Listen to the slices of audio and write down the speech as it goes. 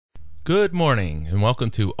Good morning, and welcome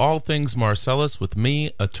to All Things Marcellus with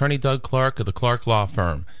me, Attorney Doug Clark of the Clark Law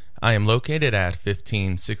Firm. I am located at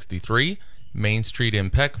 1563 Main Street in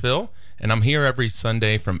Peckville, and I'm here every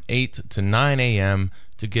Sunday from 8 to 9 a.m.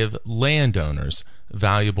 to give landowners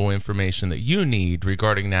valuable information that you need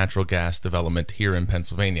regarding natural gas development here in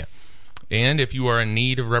Pennsylvania. And if you are in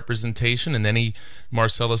need of representation in any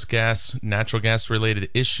Marcellus gas, natural gas related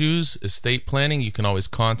issues, estate planning, you can always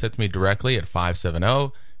contact me directly at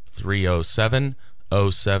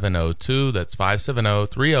 570-307-0702. That's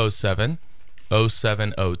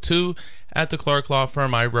 570-307-0702. At the Clark Law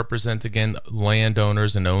Firm, I represent, again,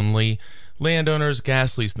 landowners and only landowners,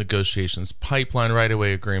 gas lease negotiations, pipeline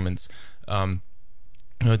right-of-way agreements.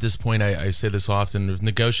 At this point, I say this often, we've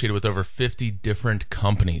negotiated with over 50 different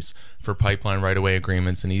companies for pipeline right-of-way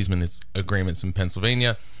agreements and easement agreements in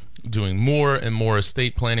Pennsylvania, doing more and more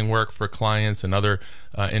estate planning work for clients and other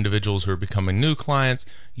individuals who are becoming new clients,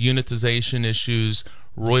 unitization issues,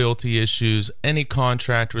 royalty issues, any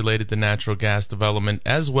contract related to natural gas development,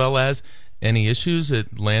 as well as any issues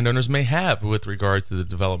that landowners may have with regard to the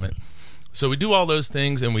development. So we do all those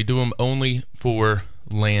things, and we do them only for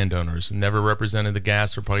landowners. Never represented the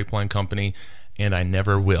gas or pipeline company, and I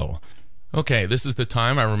never will. Okay, this is the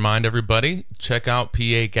time I remind everybody, check out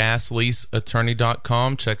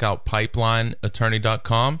pagasleaseattorney.com, check out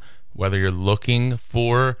pipelineattorney.com. Whether you're looking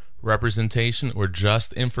for representation or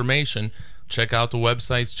just information, check out the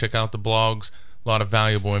websites, check out the blogs, a lot of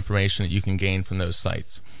valuable information that you can gain from those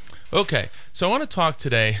sites. Okay, so I want to talk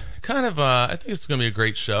today, I think it's going to be a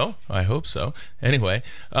great show. I hope so. Anyway,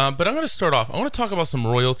 but I'm going to start off. I want to talk about some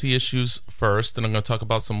royalty issues first, and I'm going to talk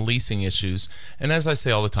about some leasing issues. And as I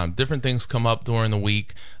say all the time, different things come up during the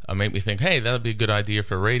week, make me think, hey, that would be a good idea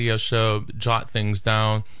for a radio show, jot things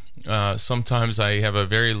down. Sometimes I have a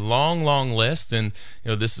very long list, and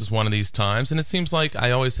this is one of these times. And it seems like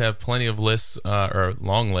I always have plenty of lists, or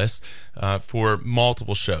long lists, for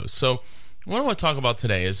multiple shows. So what I want to talk about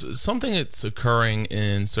today is something that's occurring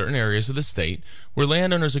in certain areas of the state where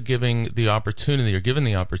landowners are given the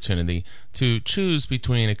opportunity to choose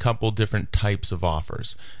between a couple different types of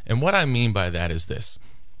offers. And what I mean by that is this,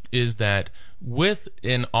 is that with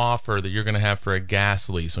an offer that you're going to have for a gas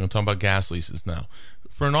lease, I'm going to talk about gas leases now.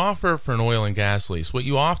 For an offer for an oil and gas lease, what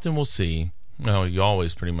you often will see, you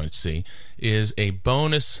always pretty much see, is a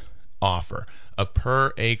bonus offer, a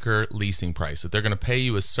per acre leasing price, that they're going to pay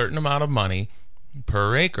you a certain amount of money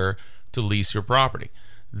per acre to lease your property.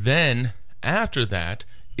 Then after that,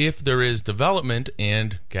 if there is development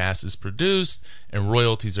and gas is produced and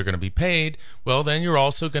royalties are going to be paid, well, then you're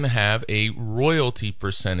also going to have a royalty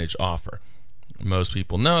percentage offer. Most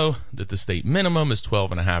people know that the state minimum is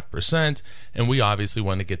 12.5%, and we obviously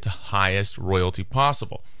want to get the highest royalty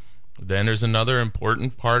possible. Then there's another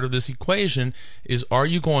important part of this equation is, are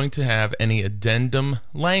you going to have any addendum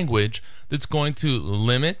language that's going to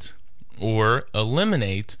limit or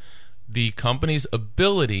eliminate the company's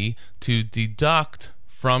ability to deduct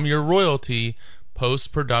from your royalty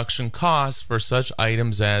post-production costs for such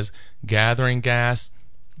items as gathering gas,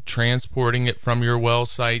 transporting it from your well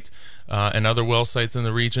site and other well sites in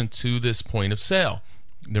the region to this point of sale?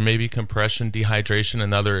 There may be compression, dehydration,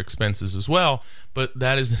 and other expenses as well, but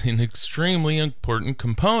that is an extremely important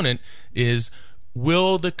component, is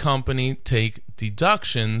will the company take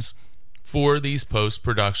deductions for these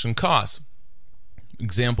post-production costs?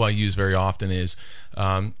 Example I use very often is,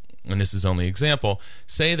 and this is only example,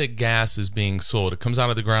 say that gas is being sold. It comes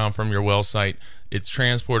out of the ground from your well site. It's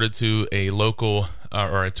transported to a local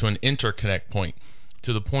or to an interconnect point,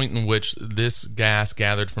 to the point in which this gas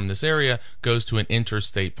gathered from this area goes to an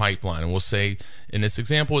interstate pipeline. And we'll say, in this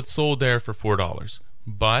example, it's sold there for $4.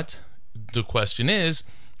 But the question is,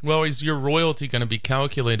 well, is your royalty going to be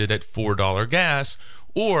calculated at $4 gas,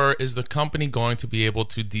 or is the company going to be able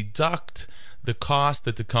to deduct the cost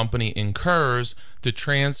that the company incurs to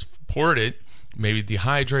transport it, maybe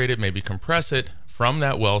dehydrate it, maybe compress it from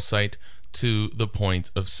that well site to the point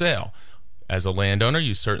of sale? As a landowner,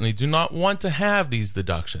 you certainly do not want to have these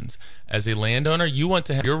deductions. As a landowner, you want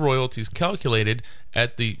to have your royalties calculated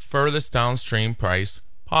at the furthest downstream price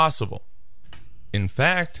possible. In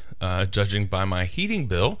fact, judging by my heating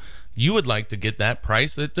bill, you would like to get that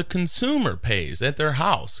price that the consumer pays at their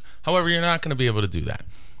house. However, you're not going to be able to do that.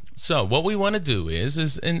 So what we want to do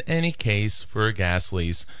is in any case for a gas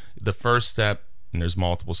lease, the first step, and there's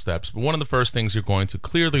multiple steps, but one of the first things you're going to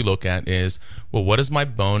clearly look at is, well, what is my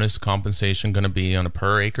bonus compensation going to be on a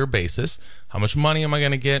per acre basis? How much money am I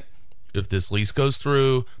going to get? if this lease goes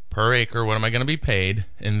through, per acre, what am I going to be paid?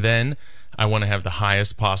 And then I want to have the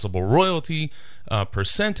highest possible royalty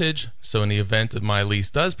percentage. So in the event that my lease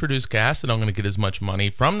does produce gas, then I'm going to get as much money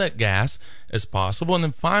from that gas as possible. And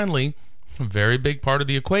then finally, a very big part of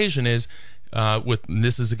the equation is,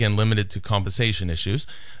 this is again limited to compensation issues,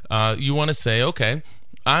 you want to say, okay,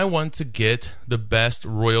 I want to get the best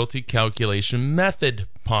royalty calculation method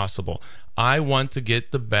possible. I want to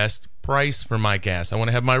get the best price for my gas. I want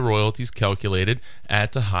to have my royalties calculated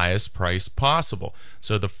at the highest price possible.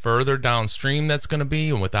 So the further downstream that's going to be,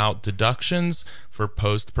 and without deductions for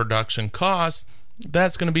post-production costs,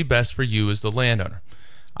 that's going to be best for you as the landowner.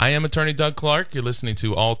 I am Attorney Doug Clark. You're listening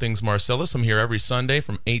to All Things Marcellus. I'm here every Sunday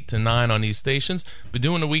from 8 to 9 on these stations. Been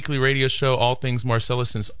doing a weekly radio show, All Things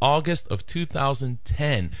Marcellus, since August of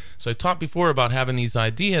 2010. So I talked before about having these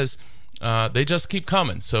ideas. They just keep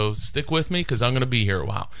coming. So stick with me because I'm going to be here a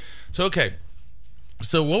while. So, okay.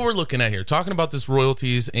 So what we're looking at here, talking about this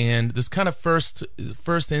royalties and this kind of first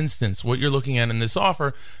instance, what you're looking at in this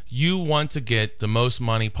offer, you want to get the most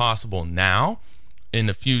money possible now, in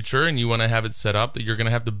the future, and you want to have it set up that you're going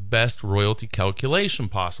to have the best royalty calculation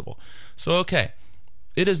possible. So, okay,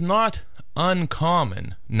 it is not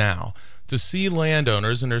uncommon now to see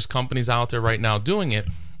landowners, and there's companies out there right now doing it,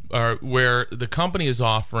 where the company is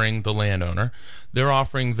offering the landowner, they're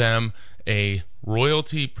offering them a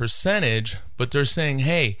royalty percentage, but they're saying,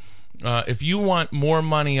 hey, if you want more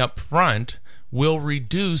money up front, we'll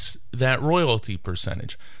reduce that royalty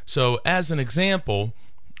percentage. So as an example,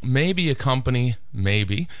 maybe a company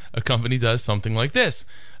does something like this.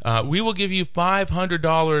 We will give you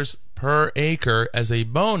 $500 per acre as a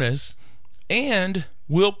bonus, and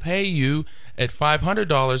we'll pay you at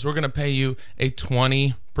 $500, we're going to pay you a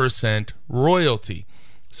 20% royalty.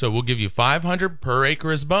 So we'll give you $500 per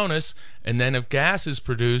acre as bonus, and then if gas is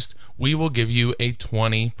produced, we will give you a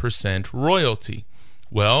 20% royalty.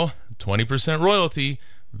 Well, 20% royalty,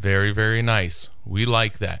 very, very nice. We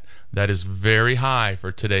like that. That is very high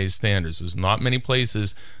for today's standards. There's not many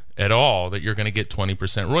places at all that you're going to get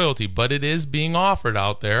 20% royalty, but it is being offered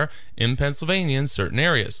out there in Pennsylvania in certain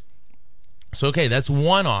areas. So, okay, that's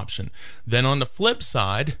one option. Then on the flip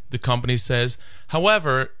side, the company says,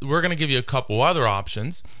 however, we're going to give you a couple other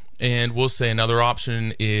options, and we'll say another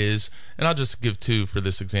option is, and I'll just give two for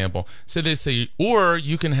this example. So they say, or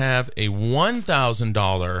you can have a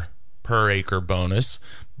 $1,000 per acre bonus,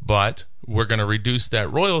 but we're going to reduce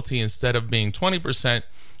that royalty. Instead of being 20%,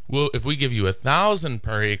 if we give you $1,000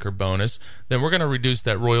 per acre bonus, then we're going to reduce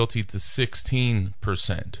that royalty to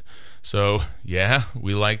 16%. So yeah,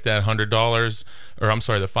 we like that the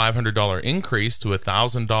 $500 increase to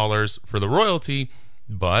 $1,000 for the royalty,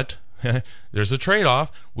 but there's a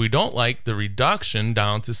trade-off. We don't like the reduction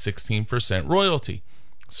down to 16% royalty.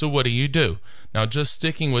 So what do? Now, just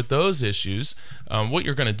sticking with those issues, what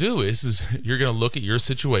you're going to do is you're going to look at your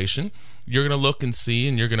situation. You're going to look and see,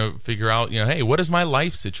 and you're going to figure out, hey, what is my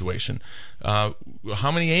life situation? How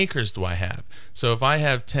many acres do I have? So if I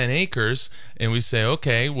have 10 acres and we say,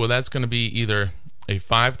 okay, well, that's going to be either a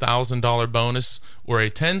 $5,000 bonus or a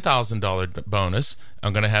 $10,000 bonus,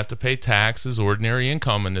 I'm going to have to pay taxes, ordinary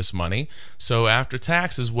income in this money. So after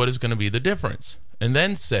taxes, what is going to be the difference? And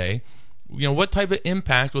then say, what type of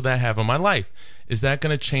impact will that have on my life? Is that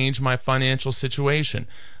going to change my financial situation?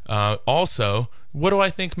 Also, what do I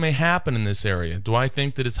think may happen in this area? Do I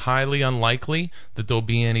think that it's highly unlikely that there'll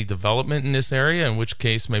be any development in this area, in which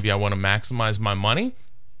case maybe I want to maximize my money?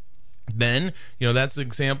 Then, that's an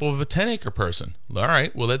example of a 10-acre person. All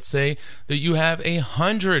right, well, let's say that you have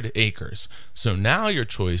 100 acres. So now your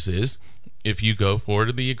choice is, if you go forward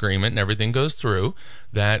to the agreement and everything goes through,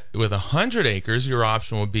 that with 100 acres, your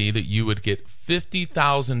option would be that you would get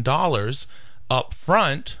 $50,000 up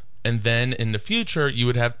front, and then in the future, you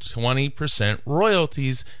would have 20%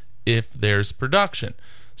 royalties if there's production.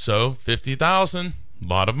 So $50,000, a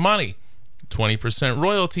lot of money. 20%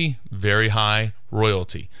 royalty, very high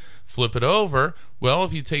royalty. Flip it over. Well,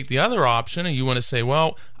 if you take the other option and you want to say,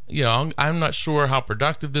 well, I'm not sure how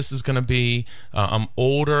productive this is going to be. I'm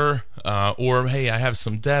older, or hey, I have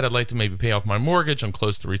some debt. I'd like to maybe pay off my mortgage. I'm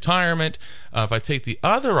close to retirement. If I take the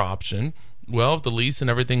other option, well, if the lease and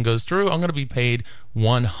everything goes through, I'm going to be paid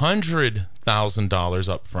 $100,000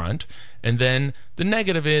 up front, and then the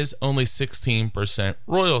negative is only 16%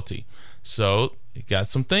 royalty. So you got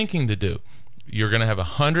some thinking to do. You're going to have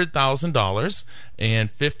 $100,000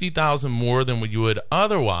 and $50,000 more than what you would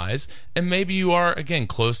otherwise, and maybe you are, again,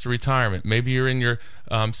 close to retirement. Maybe you're in your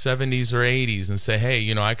 70s or 80s and say, hey,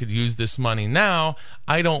 I could use this money now.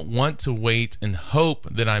 I don't want to wait and hope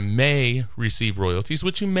that I may receive royalties,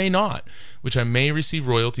 which you may not, which I may receive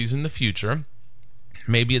royalties in the future.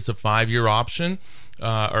 Maybe it's a 5-year option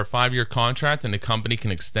or a 5-year contract, and the company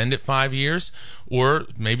can extend it 5 years. Or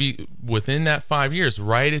maybe within that 5 years,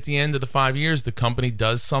 right at the end of the 5 years, the company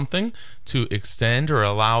does something to extend or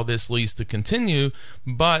allow this lease to continue,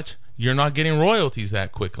 but you're not getting royalties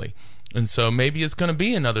that quickly. And so maybe it's going to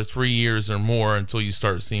be another 3 years or more until you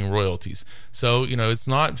start seeing royalties. So, it's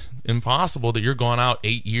not impossible that you're going out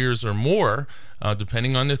 8 years or more,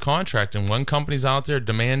 depending on the contract. And one company's out there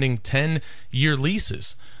demanding 10-year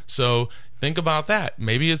leases. So think about that.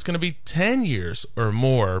 Maybe it's going to be 10 years or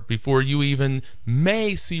more before you even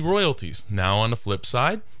may see royalties. Now, on the flip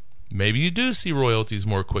side, maybe you do see royalties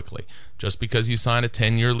more quickly. Just because you sign a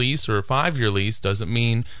 10-year lease or a 5-year lease doesn't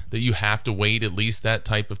mean that you have to wait at least that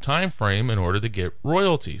type of time frame in order to get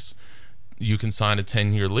royalties. You can sign a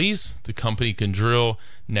 10-year lease, the company can drill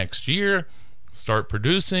next year, start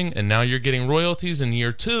producing, and now you're getting royalties in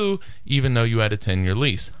year 2, even though you had a 10-year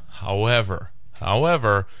lease. However,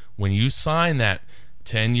 when you sign that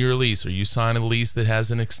 10-year lease, or you sign a lease that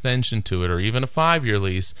has an extension to it, or even a 5-year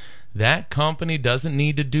lease, that company doesn't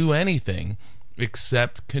need to do anything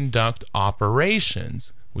except conduct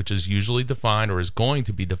operations, which is usually defined or is going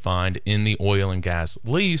to be defined in the oil and gas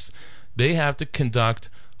lease. They have to conduct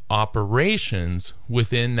operations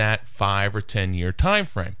within that 5 or 10-year time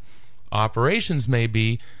frame. Operations may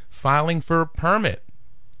be filing for a permit.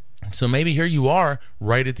 So maybe here you are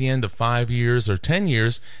right at the end of 5 years or 10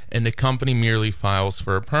 years, and the company merely files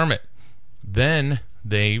for a permit. Then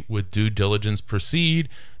they would due diligence proceed,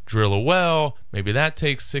 drill a well, maybe that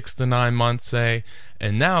takes 6 to 9 months, say,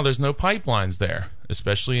 and now there's no pipelines there,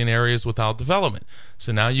 especially in areas without development.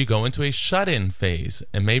 So now you go into a shut-in phase,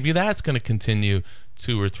 and maybe that's going to continue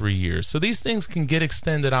 2 or 3 years. So these things can get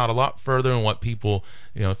extended out a lot further than what people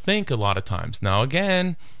think a lot of times. Now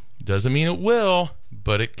again, doesn't mean it will,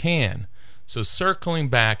 but it can. So circling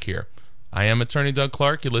back here, I am Attorney Doug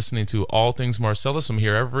Clark. You're listening to All Things Marcellus. I'm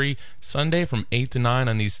here every Sunday from 8 to 9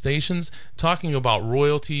 on these stations talking about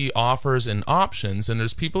royalty offers and options. And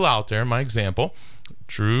there's people out there, my example,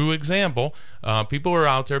 true example, people are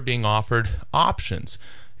out there being offered options.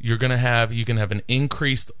 You can have an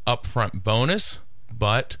increased upfront bonus,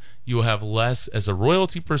 but you will have less as a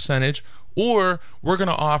royalty percentage, or we're going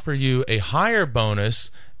to offer you a higher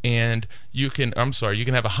bonus and you can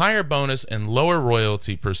have a higher bonus and lower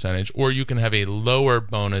royalty percentage, or you can have a lower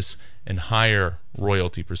bonus and higher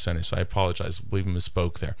royalty percentage. So I apologize, I believe I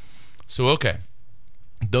misspoke there. So okay,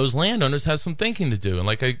 those landowners have some thinking to do. And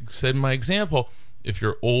like I said in my example, if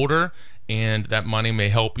you're older and that money may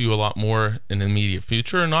help you a lot more in the immediate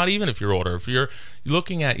future, or not even if you're older, if you're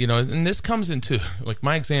looking at, and this comes into, like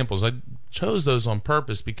my examples, I chose those on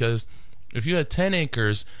purpose because if you had 10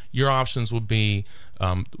 acres, your options would be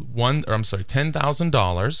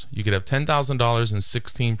 $10,000. You could have $10,000 and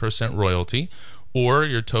 16% royalty, or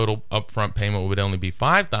your total upfront payment would only be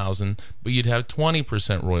 $5,000, but you'd have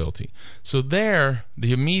 20% royalty. So there,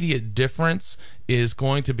 the immediate difference is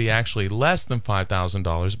going to be actually less than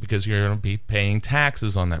 $5,000 because you're going to be paying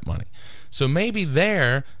taxes on that money. So maybe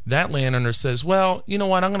there, that landowner says, well, you know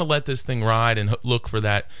what, I'm going to let this thing ride and look for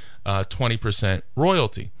that 20%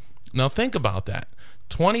 royalty. Now think about that.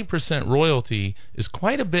 20% royalty is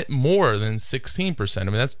quite a bit more than 16%. I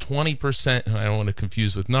mean, that's 20%. I don't want to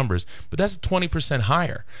confuse with numbers, but that's 20%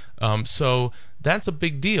 higher. So that's a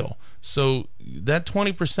big deal. So that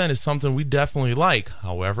 20% is something we definitely like.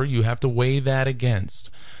 However, you have to weigh that against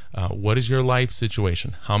what is your life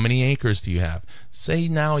situation? How many acres do you have? Say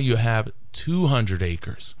now you have 200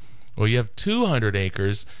 acres. Well, you have 200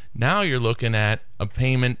 acres. Now you're looking at a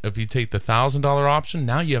payment. If you take the $1,000 option,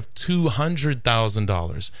 now you have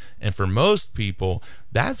 $200,000. And for most people,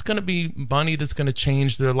 that's going to be money that's going to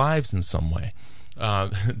change their lives in some way.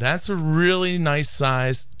 That's a really nice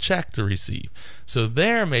sized check to receive. So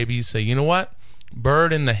there, maybe you say, you know what?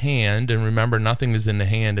 Bird in the hand. And remember, nothing is in the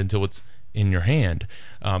hand until it's in your hand.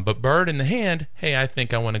 But bird in the hand, hey, I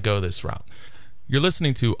think I want to go this route. You're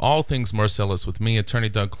listening to All Things Marcellus with me, Attorney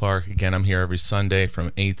Doug Clark. Again, I'm here every Sunday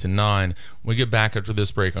from 8 to 9. When we get back after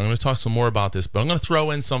this break, I'm going to talk some more about this, but I'm going to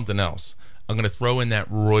throw in something else. I'm going to throw in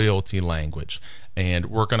that royalty language. And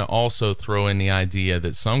we're going to also throw in the idea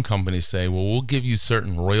that some companies say, well, we'll give you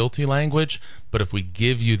certain royalty language, but if we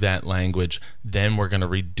give you that language, then we're going to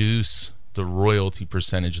reduce the royalty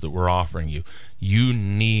percentage that we're offering you. You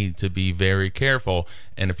need to be very careful.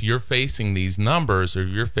 And if you're facing these numbers or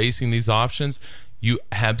you're facing these options, you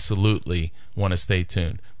absolutely want to stay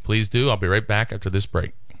tuned. Please do. I'll be right back after this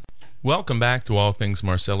break. Welcome back to All Things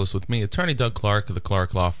Marcellus with me, Attorney Doug Clark of the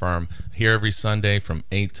Clark Law Firm, here every Sunday from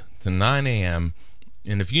 8 to 9 a.m.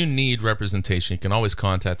 And if you need representation, you can always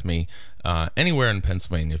contact me anywhere in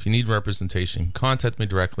Pennsylvania. If you need representation, contact me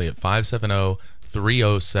directly at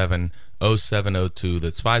 570-307-0702.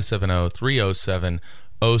 That's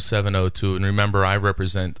 570-307-0702. And remember, I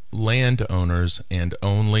represent landowners and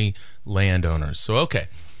only landowners. So, okay.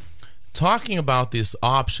 Talking about this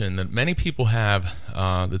option that many people have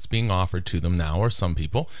that's being offered to them now, or some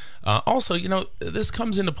people. Also, this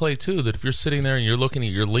comes into play too, that if you're sitting there and you're looking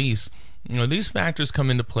at your lease, these factors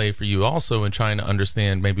come into play for you also in trying to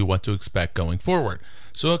understand maybe what to expect going forward.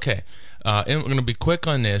 So, okay, and I'm going to be quick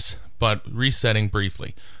on this, but resetting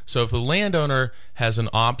briefly. So if a landowner has an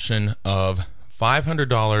option of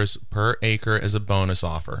 $500 per acre as a bonus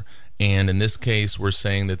offer, and in this case, we're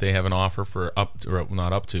saying that they have an offer for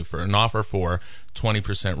an offer for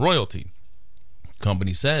 20% royalty.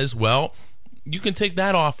 Company says, well, you can take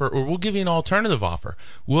that offer, or we'll give you an alternative offer.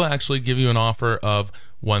 We'll actually give you an offer of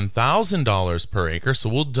 $1,000 per acre, so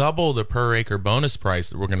we'll double the per acre bonus price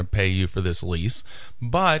that we're going to pay you for this lease.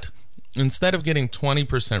 But instead of getting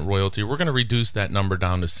 20% royalty, we're going to reduce that number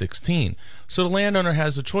down to 16. So the landowner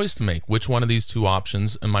has a choice to make. Which one of these two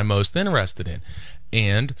options am I most interested in?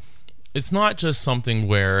 And it's not just something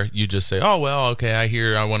where you just say, oh, well, okay,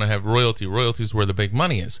 I want to have royalty. Royalty is where the big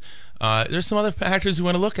money is. There's some other factors you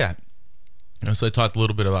want to look at. And so I talked a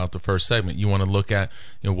little bit about the first segment. You want to look at,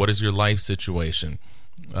 what is your life situation?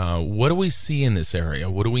 What do we see in this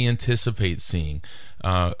area? What do we anticipate seeing?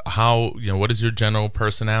 What is your general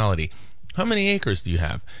personality? How many acres do you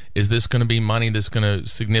have? Is this going to be money that's going to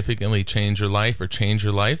significantly change your life or change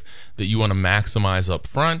your life that you want to maximize up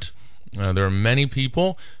front? There are many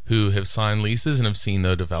people who have signed leases and have seen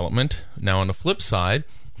no development. Now, on the flip side,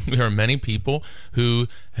 there are many people who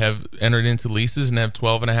have entered into leases and have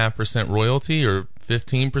 12.5% royalty or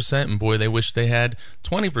 15%, and boy, they wish they had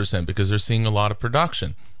 20% because they're seeing a lot of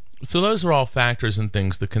production. So those are all factors and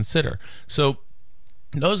things to consider. So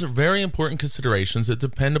those are very important considerations that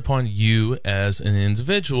depend upon you as an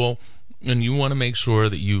individual, and you want to make sure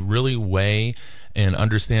that you really weigh and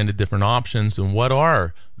understand the different options and what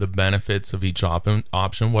are the benefits of each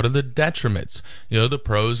option, what are the detriments, the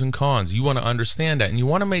pros and cons. You want to understand that, and you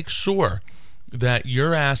want to make sure that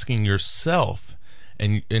you're asking yourself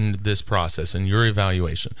in this process and your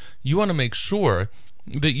evaluation, you want to make sure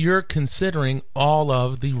that you're considering all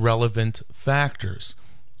of the relevant factors.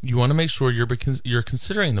 You want to make sure you're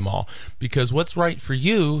considering them all, because what's right for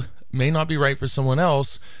you may not be right for someone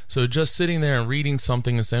else. So just sitting there and reading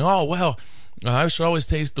something and saying, oh, well, I should always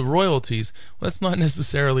taste the royalties. Well, that's not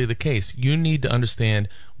necessarily the case. You need to understand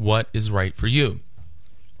what is right for you.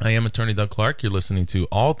 I am Attorney Doug Clark. You're listening to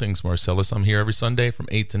All Things Marcellus. I'm here every Sunday from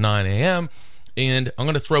 8 to 9 a.m. And I'm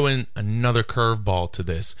going to throw in another curveball to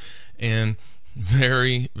this. And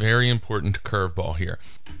very, very important curveball here.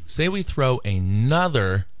 Say we throw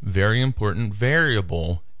another very important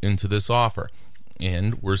variable into this offer.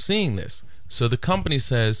 And we're seeing this. So the company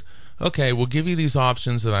says, okay, we'll give you these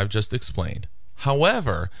options that I've just explained.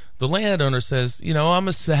 However, the landowner says, I'm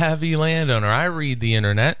a savvy landowner. I read the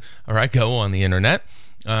internet, or I go on the internet.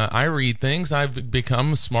 I read things. I've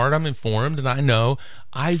become smart. I'm informed, and I know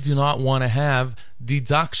I do not want to have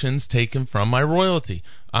deductions taken from my royalty.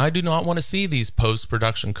 I do not want to see these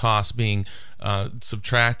post-production costs being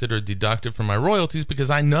subtracted or deducted from my royalties, because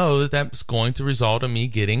I know that that's going to result in me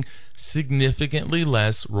getting significantly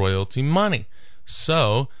less royalty money.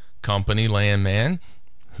 So, company landman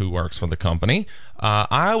who works for the company,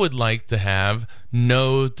 I would like to have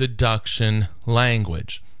no deduction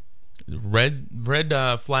language. Red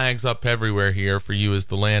flags up everywhere here for you as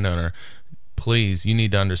the landowner. Please, you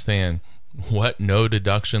need to understand what no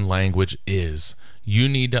deduction language is. You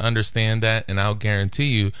need to understand that, and I'll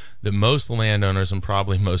guarantee you that most landowners and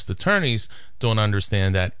probably most attorneys don't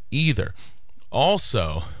understand that either.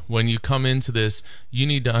 Also, when you come into this, you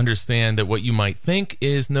need to understand that what you might think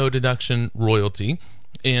is no deduction royalty,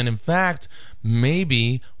 and in fact,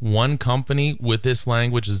 maybe one company with this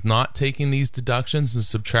language is not taking these deductions and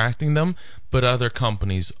subtracting them, but other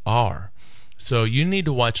companies are. So you need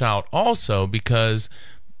to watch out also, because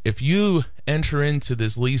if you enter into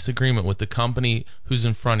this lease agreement with the company who's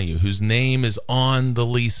in front of you, whose name is on the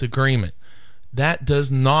lease agreement, that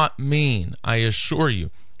does not mean, I assure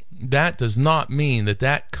you, that does not mean that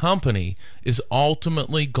that company is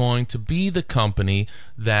ultimately going to be the company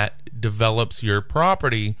that develops your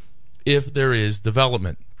property if there is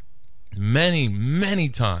development. Many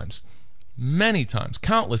times,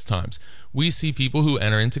 countless times, we see people who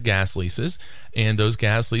enter into gas leases, and those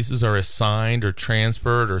gas leases are assigned or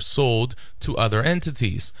transferred or sold to other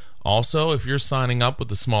entities. Also, if you're signing up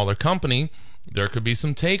with a smaller company, There could be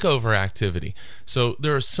some takeover activity. So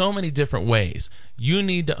there are so many different ways. You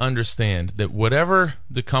need to understand that whatever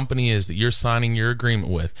the company is that you're signing your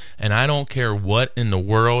agreement with, and I don't care what in the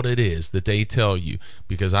world it is that they tell you,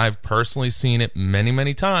 because I've personally seen it many,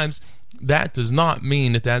 many times, that does not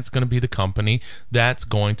mean that that's going to be the company that's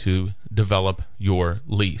going to develop your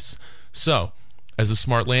lease. So, as a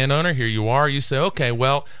smart landowner, here you are, you say, okay,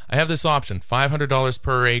 well, I have this option, $500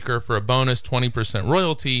 per acre for a bonus, 20%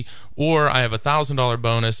 royalty, or I have a $1,000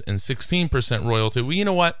 bonus and 16% royalty. Well, you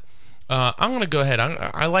know what? I'm going to go ahead.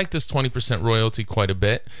 I like this 20% royalty quite a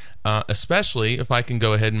bit, especially if I can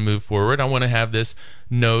go ahead and move forward. I want to have this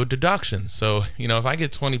no deductions. So, if I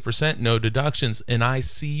get 20% no deductions and I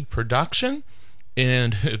see production,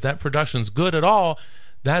 and if that production's good at all,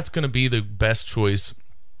 that's going to be the best choice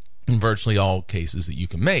in virtually all cases that you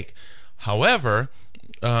can make. However,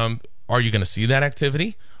 are you going to see that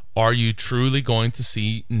activity? Are you truly going to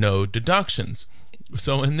see no deductions?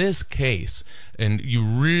 So in this case, and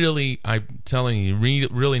I'm telling you, you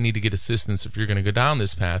really need to get assistance if you're going to go down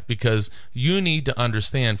this path, because you need to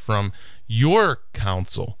understand from your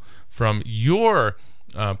counsel, from your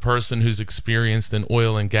person who's experienced in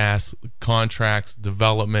oil and gas contracts,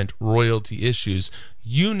 development, royalty issues,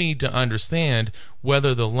 you need to understand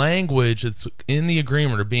whether the language that's in the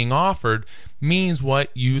agreement or being offered means what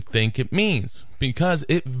you think it means, because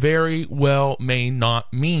it very well may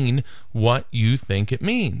not mean what you think it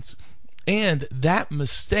means. And that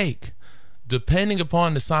mistake, depending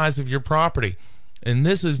upon the size of your property, and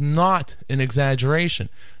this is not an exaggeration,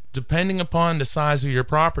 depending upon the size of your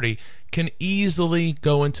property, can easily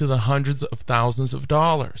go into the hundreds of thousands of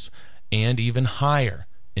dollars, and even higher,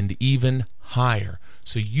 and even higher.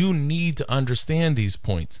 So you need to understand these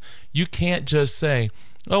points. You can't just say,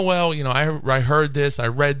 oh, well, I heard this, I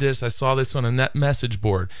read this, I saw this on a net message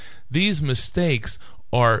board. These mistakes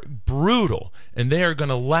are brutal, and they are going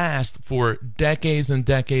to last for decades and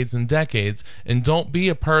decades and decades. And don't be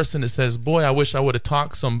a person that says, boy, I wish I would have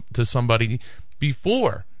talked to somebody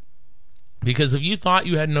before. Because if you thought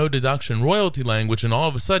you had no deduction royalty language and all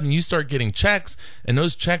of a sudden you start getting checks and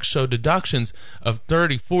those checks show deductions of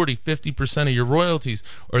 30, 40, 50% of your royalties,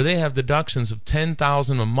 or they have deductions of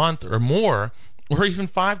 $10,000 a month or more, or even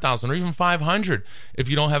 $5,000 or even $500 if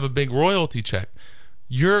you don't have a big royalty check,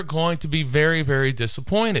 you're going to be very, very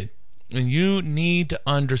disappointed. And you need to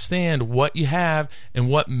understand what you have and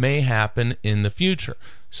what may happen in the future.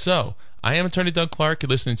 So, I am Attorney Doug Clark. You're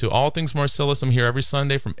listening to All Things Marcellus. I'm here every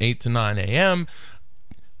Sunday from 8 to 9 a.m.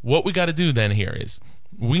 What we got to do then here is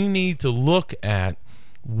we need to look at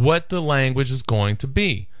what the language is going to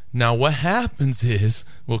be. Now, what happens is,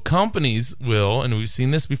 companies will, and we've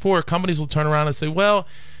seen this before, companies will turn around and say, well,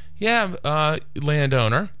 yeah,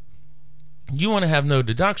 landowner, you want to have no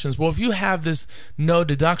deductions. Well, if you have this no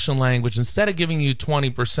deduction language, instead of giving you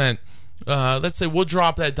 20%, let's say we'll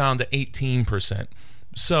drop that down to 18%.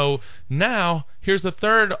 So now here's the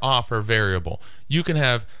third offer variable. You can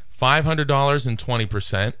have $500 and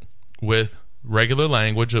 20% with regular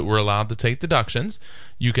language that we're allowed to take deductions.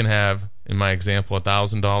 You can have, in my example,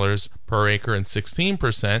 $1,000 per acre and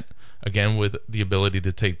 16%, again with the ability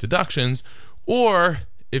to take deductions. Or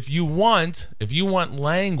if you want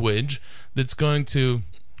language that's going to,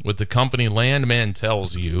 what the company landman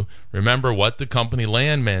tells you, remember what the company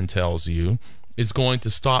landman tells you is going to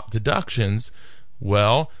stop deductions.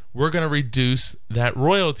 Well, we're going to reduce that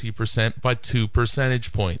royalty percent by 2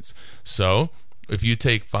 percentage points. So if you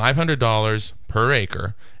take $500 per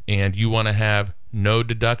acre and you want to have no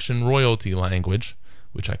deduction royalty language,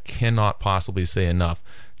 which I cannot possibly say enough,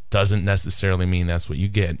 doesn't necessarily mean that's what you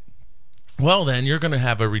get. Well, then you're going to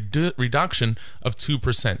have a reduction of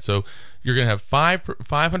 2%. So you're going to have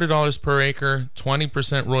 $500 per acre,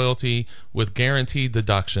 20% royalty with guaranteed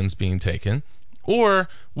deductions being taken. Or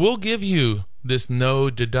we'll give you this no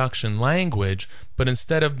deduction language, but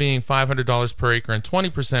instead of being $500 per acre and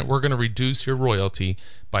 20%, we're going to reduce your royalty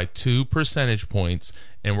by 2 percentage points,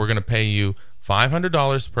 and we're going to pay you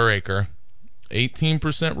 $500 per acre,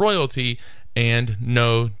 18% royalty, and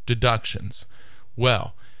no deductions.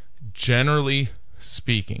 Well, generally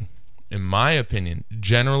speaking, in my opinion,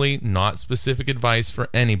 generally not specific advice for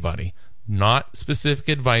anybody. Not specific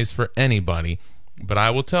advice for anybody, but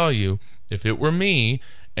I will tell you, if it were me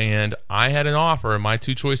and I had an offer and my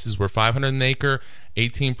two choices were $500 an acre,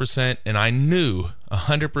 18%, and I knew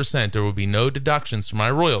 100% there would be no deductions for my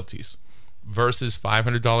royalties versus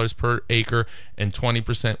 $500 per acre and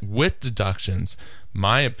 20% with deductions,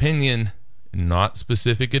 my opinion, not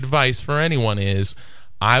specific advice for anyone, is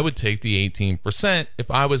I would take the 18% if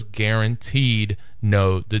I was guaranteed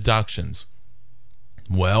no deductions.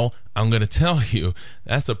 Well, I'm going to tell you,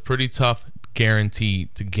 that's a pretty tough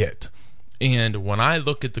guaranteed to get. And when I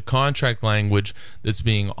look at the contract language that's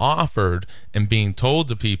being offered and being told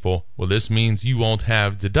to people, well, this means you won't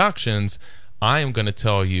have deductions, I am going to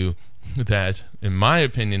tell you that, in my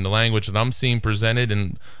opinion, the language that I'm seeing presented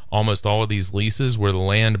in almost all of these leases where the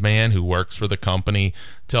landman who works for the company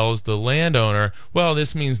tells the landowner, well,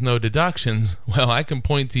 this means no deductions. Well, I can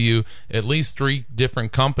point to you at least 3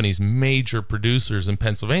 different companies, major producers in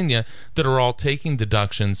Pennsylvania, that are all taking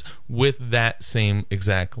deductions with that same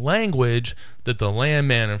exact language that the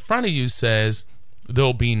landman in front of you says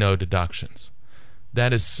there'll be no deductions.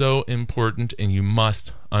 That is so important, and you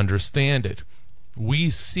must understand it. We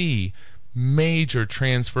see major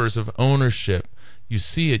transfers of ownership. You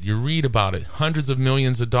see it, you read about it, hundreds of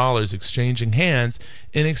millions of dollars exchanging hands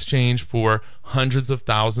in exchange for hundreds of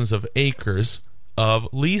thousands of acres of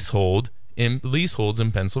leaseholds in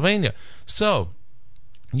Pennsylvania. So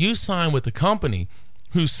you sign with a company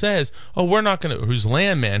who says, whose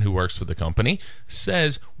landman who works for the company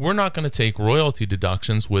says, we're not going to take royalty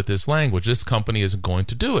deductions with this language. This company isn't going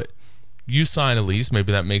to do it. You sign a lease,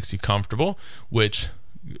 maybe that makes you comfortable, which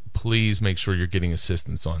please make sure you're getting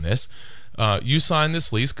assistance on this. You sign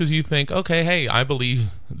this lease because you think, okay, hey, I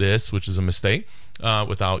believe this, which is a mistake,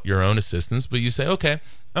 without your own assistance. But you say, okay,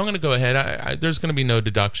 I'm going to go ahead. There's going to be no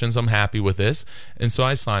deductions. I'm happy with this. And so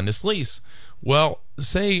I sign this lease. Well,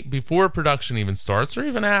 say before production even starts or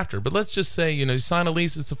even after, but let's just say, you sign a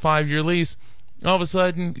lease, it's a 5-year lease. All of a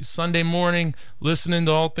sudden, Sunday morning, listening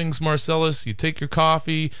to all Things Marcellus, you take your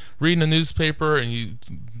coffee, reading a newspaper, and you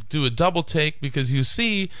do a double take because you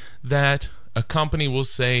see that a company will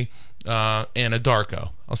say Anadarko.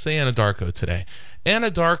 I'll say Anadarko today.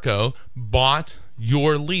 Anadarko bought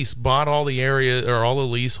your lease, bought all the area or all the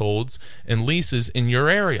leaseholds and leases in your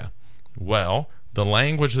area. Well, the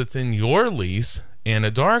language that's in your lease,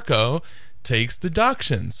 Anadarko, takes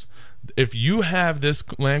deductions. If you have this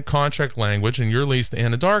land contract language in your lease to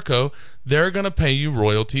Anadarko, they're going to pay you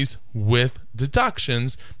royalties with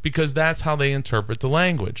deductions because that's how they interpret the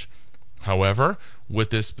language. However, with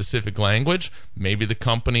this specific language, maybe the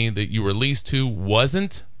company that you were leased to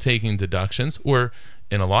wasn't taking deductions, or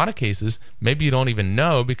in a lot of cases, maybe you don't even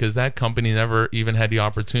know because that company never even had the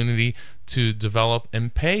opportunity to develop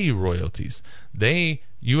and pay you royalties.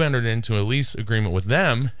 You entered into a lease agreement with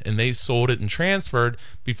them and they sold it and transferred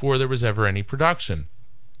before there was ever any production.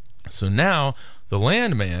 So now the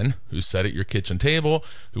landman who sat at your kitchen table,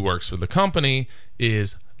 who works for the company,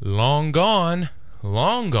 is long gone,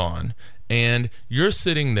 and you're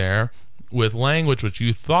sitting there with language which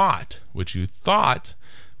you thought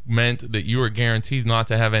meant that you were guaranteed not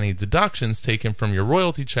to have any deductions taken from your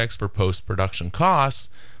royalty checks for post-production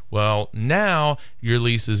costs. Well, now your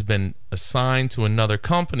lease has been assigned to another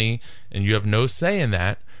company and you have no say in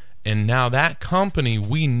that. And now that company,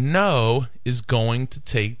 we know, is going to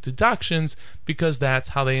take deductions because that's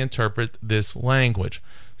how they interpret this language.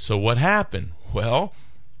 So what happened? Well,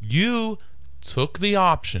 you took the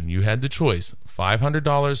option. You had the choice,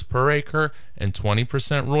 $500 per acre and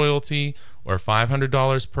 20% royalty, or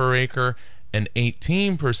 $500 per acre and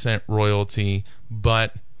 18% royalty,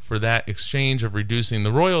 but for that exchange of reducing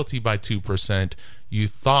the royalty by 2%, you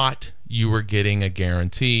thought you were getting a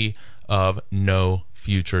guarantee of no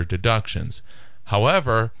future deductions.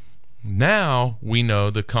 However, now we know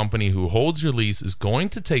the company who holds your lease is going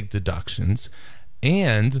to take deductions,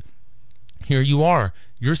 and here you are.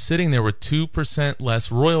 You're sitting there with 2%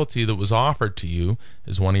 less royalty that was offered to you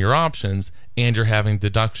as one of your options, and you're having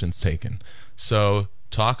deductions taken. So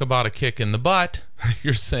talk about a kick in the butt.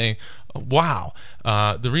 You're saying, wow,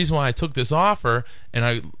 the reason why I took this offer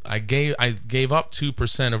and I gave up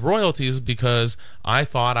 2% of royalties because I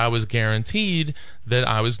thought I was guaranteed that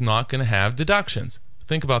I was not going to have deductions.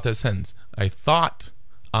 Think about that sentence. I thought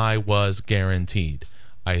I was guaranteed.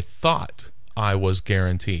 I thought I was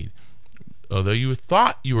guaranteed. Although you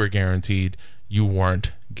thought you were guaranteed, you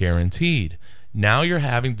weren't guaranteed. Now you're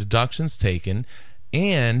having deductions taken,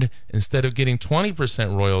 and instead of getting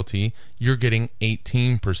 20% royalty, you're getting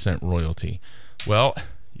 18% royalty. Well,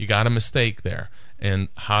 you got a mistake there. And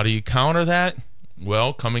how do you counter that?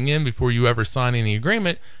 Well, coming in before you ever sign any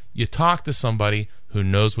agreement, you talk to somebody who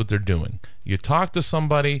knows what they're doing. You talk to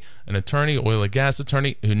somebody, an attorney, oil and gas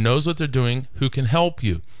attorney, who knows what they're doing, who can help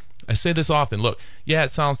you. I say this often. Look, yeah,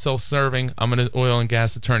 it sounds self-serving. I'm an oil and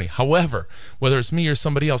gas attorney. However, whether it's me or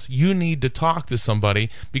somebody else, you need to talk to somebody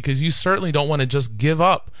because you certainly don't want to just give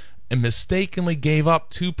up and mistakenly gave up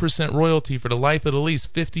 2% royalty for the life of the lease,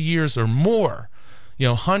 50 years or more.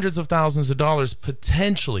 Hundreds of thousands of dollars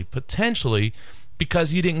potentially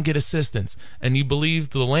because you didn't get assistance, and you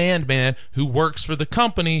believed the landman who works for the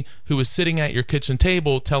company who is sitting at your kitchen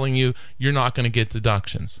table telling you you're not going to get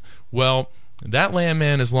deductions. Well, that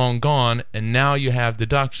landman is long gone, and now you have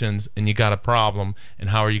deductions, and you got a problem,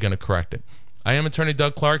 and how are you going to correct it? I am Attorney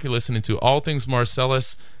Doug Clark. You're listening to All Things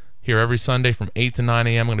Marcellus here every Sunday from 8 to 9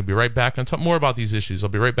 a.m. I'm going to be right back and talk more about these issues. I'll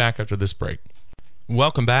be right back after this break.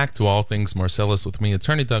 Welcome back to All Things Marcellus with me,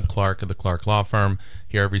 Attorney Doug Clark of the Clark Law Firm,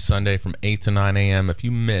 here every Sunday from 8 to 9 a.m. If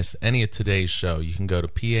you miss any of today's show, you can go to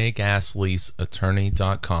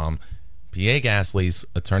pagasleaseattorney.com,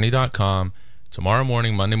 pagasleaseattorney.com. Tomorrow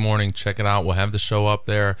morning, Monday morning, check it out. We'll have the show up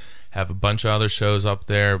there, have a bunch of other shows up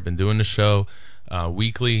there. Been doing the show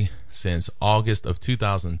weekly since August of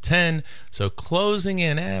 2010. So closing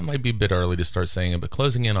in, it might be a bit early to start saying it, but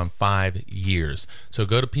closing in on 5 years. So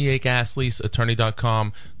go to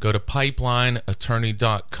pagasleaseattorney.com, go to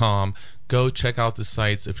pipelineattorney.com, go check out the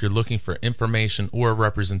sites. If you're looking for information or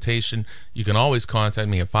representation, you can always contact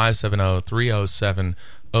me at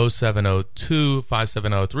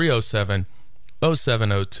 570-307-0702,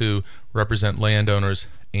 570-307-0702, represent landowners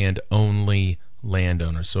and only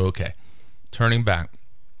landowners. So, okay, turning back.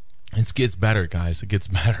 It gets better, guys. It gets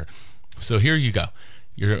better. So here you go.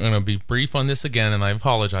 You're going to be brief on this again, and I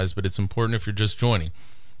apologize, but it's important if you're just joining.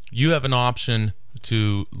 You have an option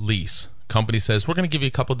to lease. Company says, we're going to give you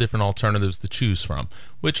a couple different alternatives to choose from,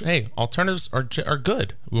 which, hey, alternatives are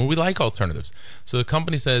good. We like alternatives. So the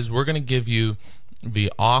company says, we're going to give you the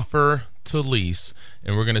offer to lease,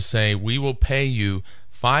 and we're going to say we will pay you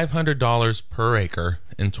 $500 per acre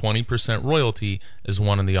and 20% royalty is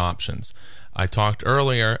one of the options. I talked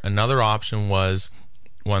earlier, another option was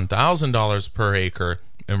 $1,000 per acre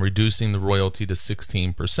and reducing the royalty to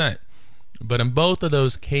 16%. But in both of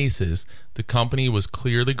those cases, the company was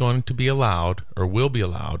clearly going to be allowed, or will be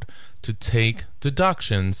allowed, to take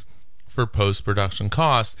deductions for post-production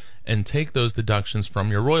costs and take those deductions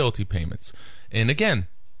from your royalty payments. And again,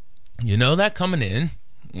 you know that coming in.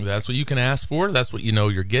 That's what you can ask for. That's what you know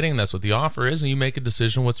you're getting. That's what the offer is, and you make a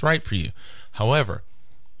decision what's right for you. However,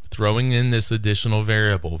 throwing in this additional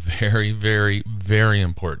variable, very, very, very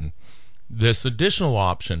important. This additional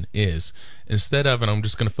option is, instead of, and I'm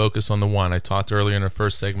just going to focus on the one, I talked earlier in the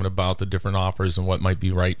first segment about the different offers and what might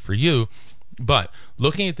be right for you, but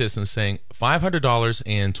looking at this and saying $500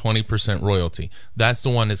 and 20% royalty, that's the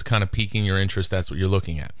one that's kind of piquing your interest. That's what you're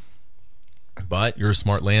looking at. But you're a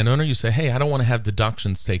smart landowner. You say, hey, I don't want to have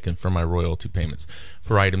deductions taken from my royalty payments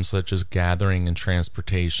for items such as gathering and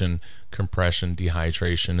transportation, compression,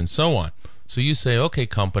 dehydration, and so on. So you say, okay,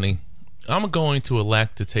 company, I'm going to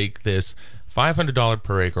elect to take this $500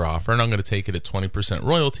 per acre offer, and I'm going to take it at 20%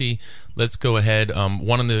 royalty. Let's go ahead.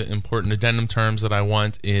 One of the important addendum terms that I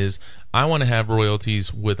want is I want to have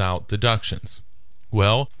royalties without deductions.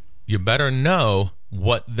 Well, you better know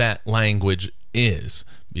what that language is,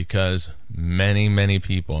 because many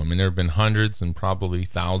people, I mean, there have been hundreds and probably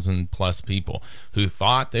 1,000 plus people who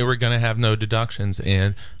thought they were going to have no deductions,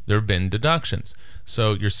 and there have been deductions.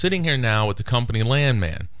 So you're sitting here now with the company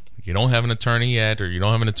landman. You don't have an attorney yet, or you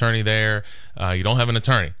don't have an attorney there. You don't have an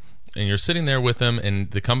attorney. And you're sitting there with them, and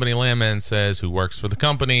the company landman says, who works for the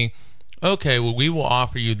company, okay, well, we will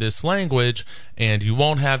offer you this language, and you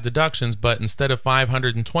won't have deductions, but instead of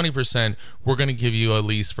 520%, we're going to give you a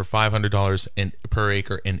lease for $500 per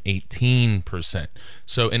acre and 18%.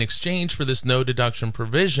 So in exchange for this no deduction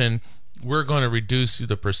provision, we're going to reduce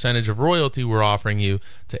the percentage of royalty we're offering you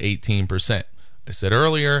to 18%. I said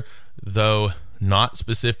earlier, though not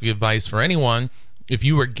specific advice for anyone, if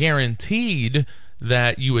you were guaranteed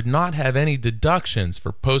that you would not have any deductions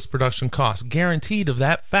for post-production costs, guaranteed of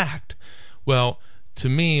that fact, well, to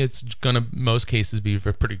me, it's going to, most cases, be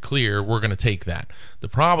pretty clear, we're going to take that. The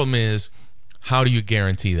problem is, how do you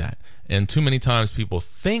guarantee that? And too many times people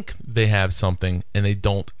think they have something and they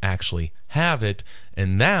don't actually have it.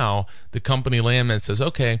 And now the company landman says,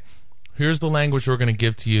 okay, here's the language we're going to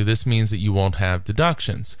give to you. This means that you won't have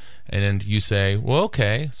deductions. And you say, well,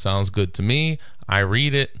 okay, sounds good to me. I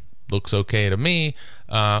read it. Looks okay to me.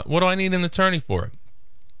 What do I need an attorney for?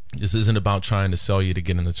 This isn't about trying to sell you to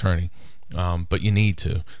get an attorney. But you need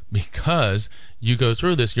to, because you go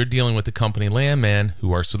through this, you're dealing with the company landman who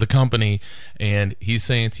works for the company, and he's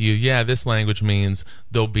saying to you, yeah, this language means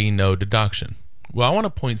there'll be no deduction. Well, I want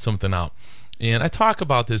to point something out, and I talk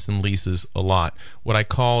about this in leases a lot, what I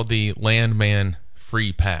call the landman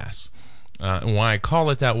free pass. And why I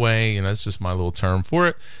call it that way, and that's just my little term for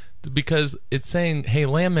it, because it's saying, hey,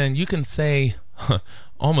 landman, you can say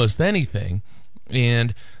almost anything,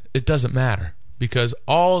 and it doesn't matter. Because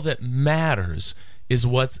all that matters is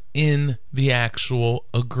what's in the actual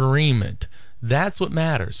agreement. That's what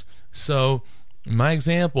matters. So In my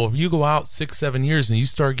example, if you go out 6-7 years and you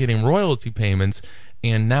start getting royalty payments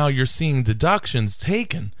and now you're seeing deductions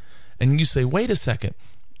taken, and you say, wait a second,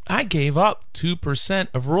 I gave up 2%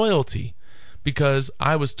 of royalty because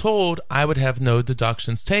I was told I would have no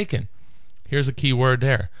deductions taken. Here's a key word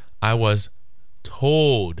there. I was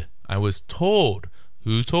told. I was told.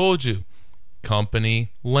 Who told you? Company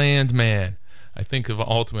landman. I think of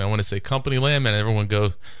ultimately, I want to say company landman. Everyone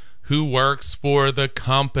goes, who works for the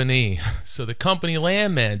company? So the company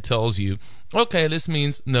landman tells you, okay, this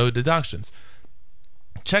means no deductions.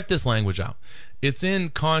 Check this language out. It's in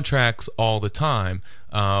contracts all the time,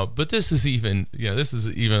 but this is even a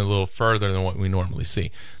little further than what we normally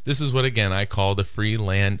see. This is what, again, I call the free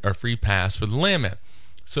pass for the landman.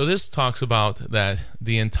 So this talks about that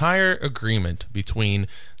the entire agreement between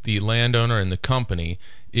the landowner and the company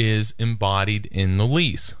is embodied in the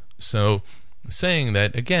lease. So saying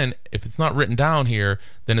that, again, if it's not written down here,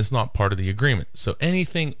 then it's not part of the agreement. So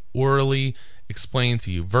anything orally explained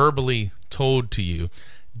to you, verbally told to you,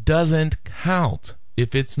 doesn't count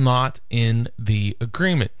if it's not in the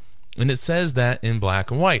agreement. And it says that in black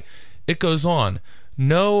and white. It goes on.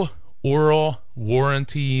 No oral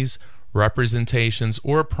warranties, representations,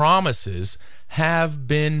 or promises have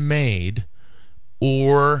been made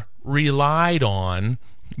or relied on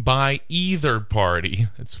by either party.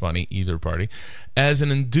 It's funny, either party, as an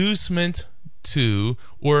inducement to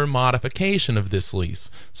or modification of this lease.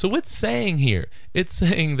 So what's saying here? It's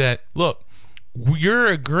saying that, look, you're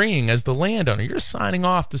agreeing as the landowner, you're signing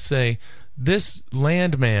off to say this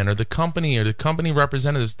landman or the company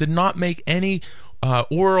representatives did not make any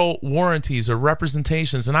oral warranties or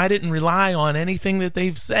representations, and I didn't rely on anything that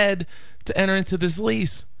they've said to enter into this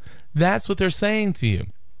lease. That's what they're saying to you.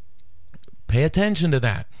 Pay attention to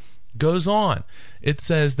that. Goes on. It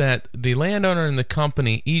says that the landowner and the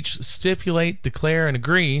company each stipulate, declare, and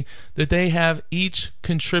agree that they have each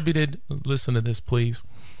contributed, listen to this please,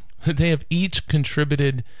 they have each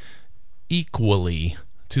contributed equally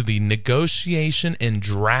to the negotiation and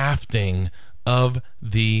drafting of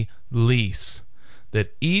the lease.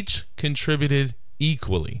 That each contributed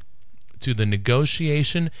equally to the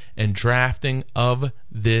negotiation and drafting of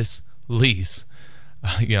this lease.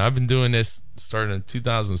 I've been doing this starting in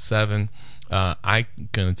 2007. I'm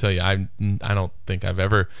going to tell you, I don't think I've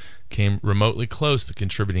ever came remotely close to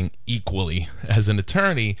contributing equally as an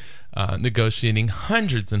attorney, negotiating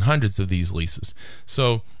hundreds and hundreds of these leases.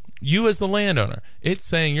 So you as the landowner,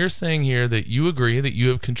 you're saying here that you agree that you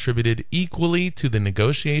have contributed equally to the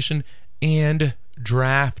negotiation and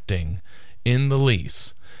drafting in the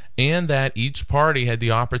lease, and that each party had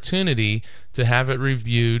the opportunity to have it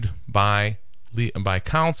reviewed by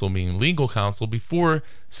counsel, meaning legal counsel, before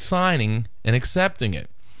signing and accepting it.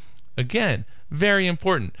 Again, very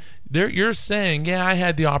important. You're saying, yeah, I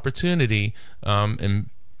had the opportunity, and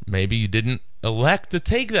maybe you didn't elect to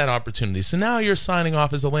take that opportunity. So now you're signing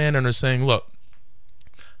off as a landowner saying, look,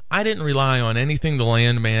 I didn't rely on anything the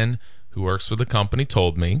landman who works for the company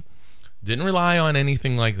told me. Didn't rely on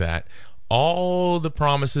anything like that. All the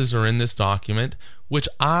promises are in this document, which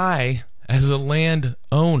I, as a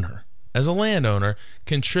landowner,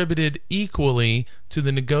 contributed equally to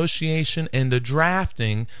the negotiation and the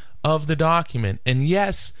drafting of the document. And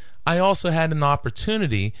yes, I also had an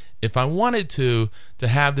opportunity, if I wanted to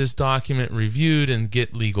have this document reviewed and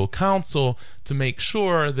get legal counsel to make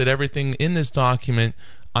sure that everything in this document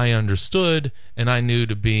I understood and I knew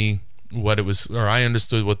to be what it was, or I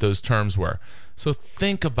understood what those terms were. So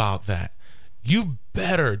think about that. You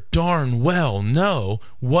better darn well know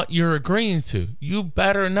what you're agreeing to. You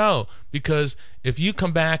better know, because if you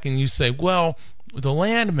come back and you say, well, the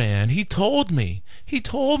landman, he told me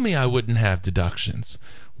I wouldn't have deductions.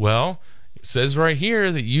 Well, it says right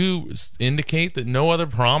here that you indicate that no other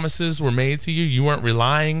promises were made to you. You weren't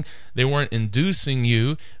relying, they weren't inducing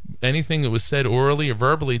you, anything that was said orally or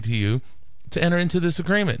verbally to you, to enter into this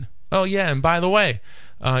agreement. Oh yeah, and by the way,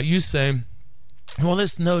 you say, well,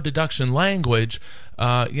 this no deduction language,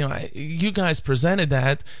 you guys presented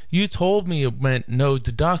that. You told me it meant no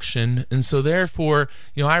deduction, and so therefore,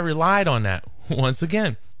 I relied on that. Once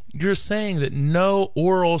again, you're saying that no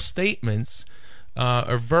oral statements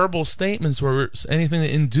or verbal statements were anything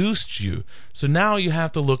that induced you. So now you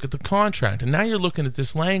have to look at the contract, and now you're looking at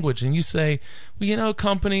this language, and you say, well,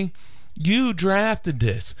 company, you drafted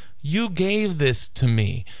this. You gave this to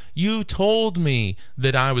me. You told me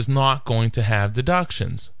that I was not going to have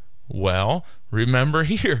deductions. Well, remember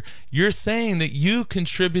here, you're saying that you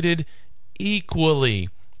contributed equally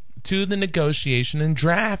to the negotiation and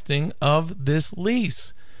drafting of this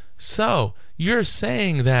lease. So you're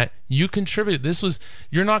saying that you contributed.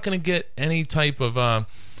 You're not going to get any type of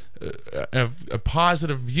a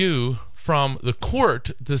positive view from the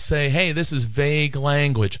court to say, hey, this is vague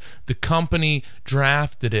language. The company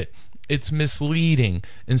drafted it. It's misleading,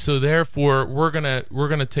 and so therefore we're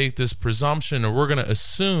gonna take this presumption, or we're gonna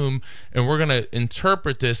assume, and we're gonna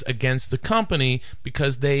interpret this against the company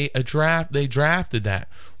because they drafted that.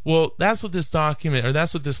 Well, that's what this document, or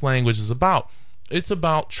that's what this language is about. It's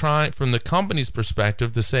about trying, from the company's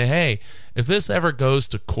perspective, to say, hey, if this ever goes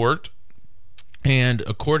to court, and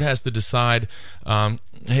a court has to decide,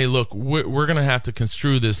 hey, look, we're going to have to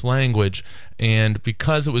construe this language, and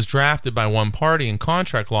because it was drafted by one party in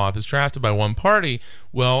contract law, if it's drafted by one party,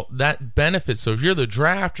 well, that benefits. So if you're the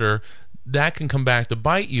drafter, that can come back to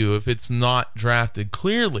bite you if it's not drafted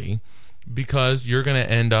clearly, because you're going to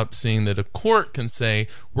end up seeing that a court can say,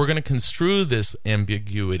 we're going to construe this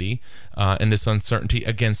ambiguity and this uncertainty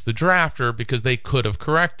against the drafter because they could have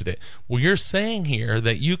corrected it. Well, you're saying here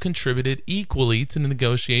that you contributed equally to the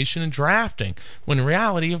negotiation and drafting, when in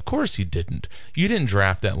reality, of course you didn't. You didn't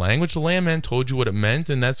draft that language. The landman told you what it meant,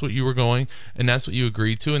 and that's what you were going, and that's what you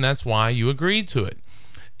agreed to, and that's why you agreed to it.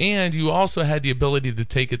 And you also had the ability to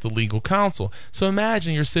take it to legal counsel. So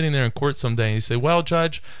imagine you're sitting there in court someday and you say, well,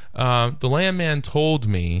 Judge, the landman told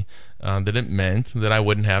me that it meant that I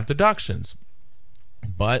wouldn't have deductions.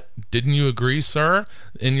 But didn't you agree, sir,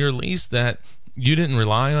 in your lease that you didn't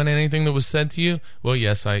rely on anything that was said to you? Well,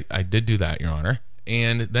 yes, I did do that, Your Honor.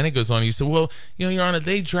 And then it goes on, you say, well, Your Honor,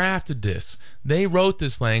 they drafted this. They wrote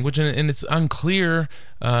this language, and it's unclear.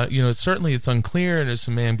 Certainly it's unclear, and there's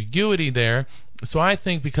some ambiguity there. So I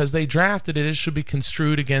think because they drafted it, it should be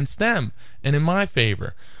construed against them and in my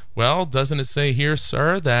favor. Well, doesn't it say here,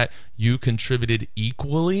 sir, that you contributed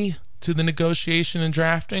equally to the negotiation and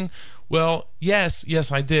drafting? Well, yes,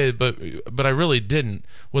 I did, but I really didn't.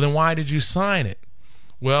 Well, then why did you sign it?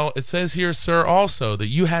 Well, it says here, sir, also that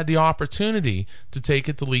you had the opportunity to take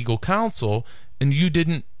it to legal counsel, and you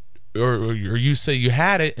didn't, or you say you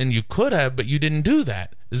had it and you could have, but you didn't do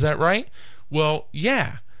that. Is that right? Well,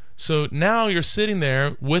 yeah. So now you're sitting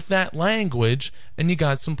there with that language, and you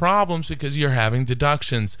got some problems because you're having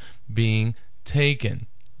deductions being taken.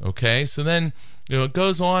 Okay, so then it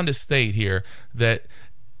goes on to state here that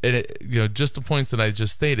just the points that I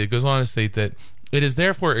just stated. It goes on to state that it is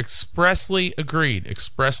therefore expressly agreed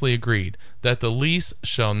that the lease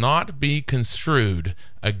shall not be construed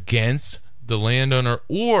against the landowner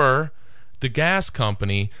or the gas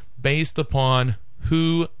company based upon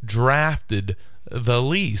who drafted the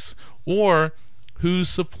lease or who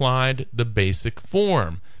supplied the basic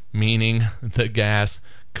form, meaning the gas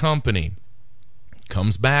company.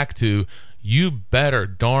 Comes back to, you better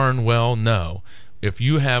darn well know if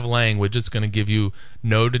you have language that's going to give you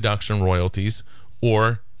no deduction royalties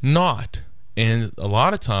or not. And a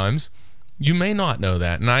lot of times you may not know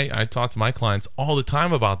that. And I talk to my clients all the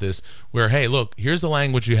time about this, where, hey, look, here's the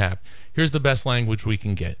language you have. Here's the best language we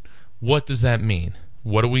can get. What does that mean?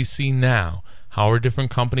 What do we see now? How are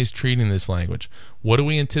different companies treating this language? What do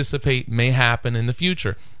we anticipate may happen in the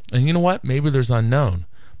future? And you know what? Maybe there's unknown.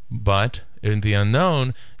 But in the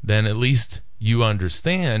unknown, then at least you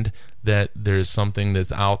understand that there's something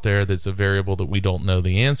that's out there that's a variable that we don't know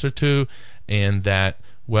the answer to, and that,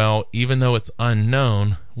 well, even though it's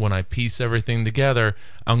unknown, when I piece everything together,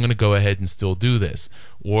 I'm going to go ahead and still do this.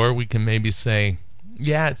 Or we can maybe say,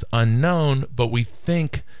 yeah, it's unknown, but we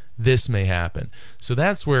think this may happen. So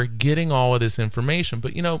that's where getting all of this information,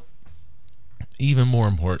 but even more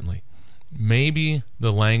importantly, maybe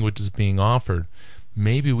the language is being offered.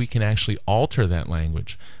 Maybe we can actually alter that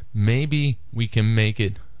language. Maybe we can make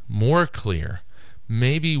it more clear.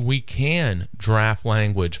 Maybe we can draft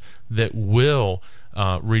language that will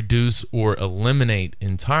reduce or eliminate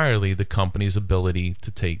entirely the company's ability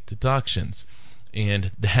to take deductions.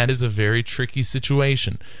 And that is a very tricky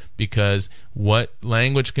situation, because what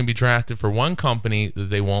language can be drafted for one company that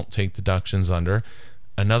they won't take deductions under,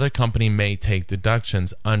 another company may take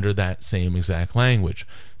deductions under that same exact language.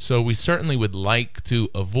 So we certainly would like to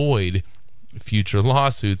avoid future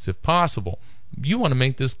lawsuits if possible. You want to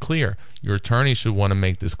make this clear. Your attorney should want to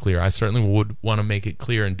make this clear. I certainly would want to make it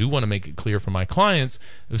clear, and do want to make it clear for my clients,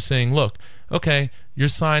 of saying, look, okay, you're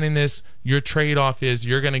signing this, your trade-off is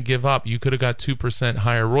you're going to give up. You could have got 2%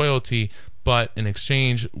 higher royalty, but in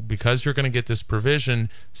exchange, because you're going to get this provision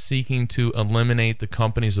seeking to eliminate the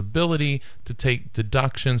company's ability to take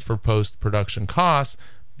deductions for post-production costs,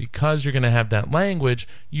 because you're going to have that language,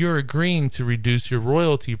 you're agreeing to reduce your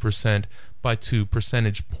royalty percent by 2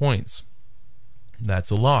 percentage points.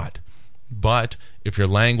 That's a lot. But if your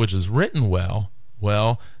language is written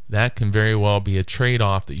well, that can very well be a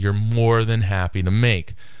trade-off that you're more than happy to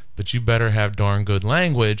make, but you better have darn good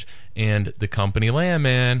language. And the company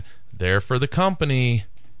landman, there for the company,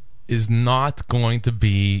 is not going to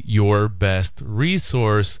be your best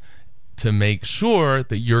resource to make sure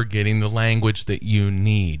that you're getting the language that you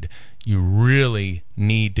need. You really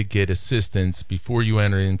need to get assistance before you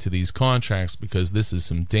enter into these contracts, because this is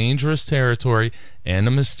some dangerous territory and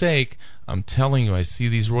a mistake. I'm telling you, I see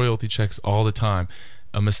these royalty checks all the time.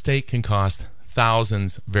 A mistake can cost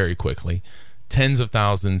thousands very quickly, tens of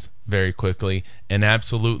thousands very quickly, and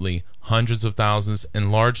absolutely hundreds of thousands. And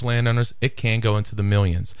large landowners, it can go into the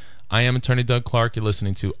millions. I am Attorney Doug Clark. You're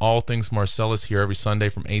listening to All Things Marcellus here every Sunday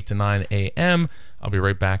from 8 to 9 a.m. I'll be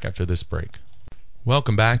right back after this break.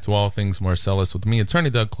 Welcome back to All Things Marcellus with me,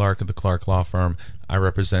 Attorney Doug Clark of the Clark Law Firm. I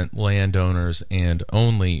represent landowners and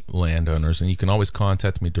only landowners, and you can always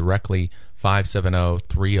contact me directly,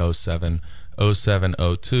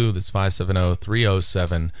 570-307-0702. That's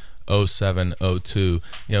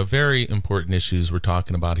 570-307-0702. Very important issues we're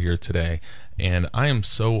talking about here today, and I am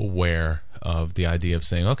so aware of the idea of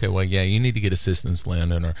saying, okay, well, yeah, you need to get assistance,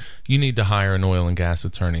 landowner. You need to hire an oil and gas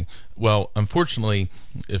attorney. Well, unfortunately,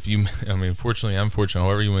 however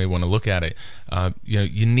you may want to look at it,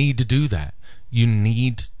 you need to do that. You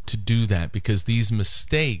need to do that because these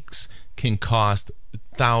mistakes can cost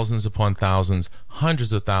thousands upon thousands,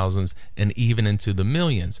 hundreds of thousands, and even into the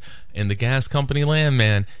millions. And the gas company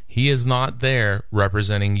landman, he is not there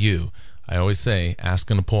representing you. I always say, ask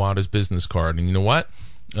him to pull out his business card. And you know what?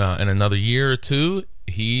 In another year or two,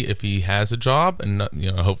 if he has a job, and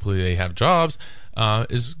hopefully they have jobs,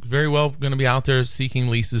 is very well going to be out there seeking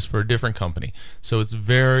leases for a different company. So it's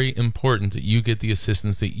very important that you get the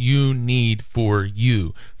assistance that you need for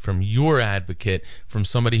you, from your advocate, from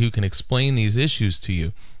somebody who can explain these issues to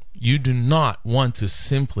you. You do not want to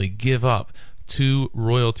simply give up 2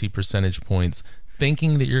 royalty percentage points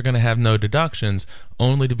thinking that you're going to have no deductions,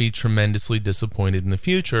 only to be tremendously disappointed in the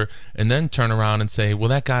future, and then turn around and say, well,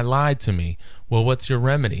 that guy lied to me. Well, what's your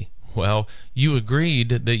remedy? Well, you agreed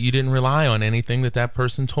that you didn't rely on anything that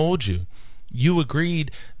person told you. You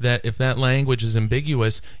agreed that if that language is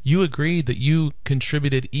ambiguous, you agreed that you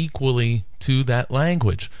contributed equally to that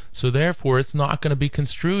language. So therefore, it's not going to be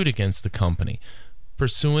construed against the company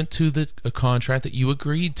pursuant to the contract that you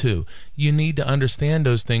agreed to. You need to understand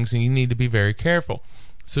those things, and you need to be very careful.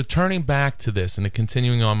 So turning back to this and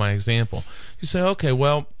continuing on my example, you say, okay,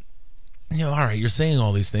 well, all right, you're saying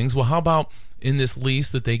all these things. Well, how about in this lease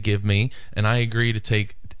that they give me, and I agree to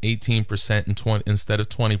take 18% instead of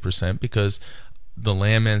 20% because the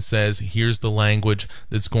landman says, here's the language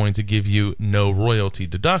that's going to give you no royalty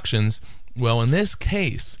deductions. Well, in this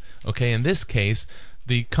case,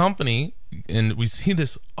 the company, and we see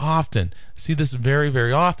this very,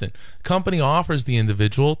 very often, company offers the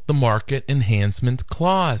individual the market enhancement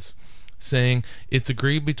clause, saying it's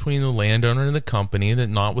agreed between the landowner and the company that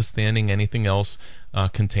notwithstanding anything else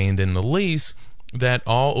contained in the lease, that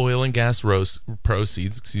all oil and gas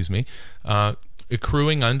proceeds,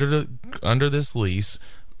 accruing under this lease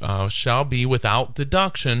shall be without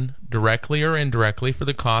deduction, directly or indirectly, for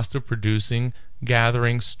the cost of producing,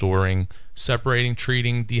 gathering, storing, separating,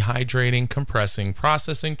 treating, dehydrating, compressing,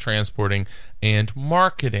 processing, transporting, and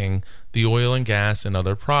marketing the oil and gas and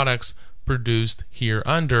other products produced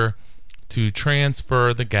hereunder to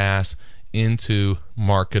transfer the gas into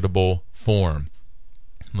marketable form.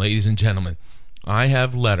 Ladies and gentlemen, I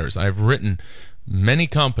have letters. I've written many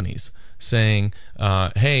companies saying,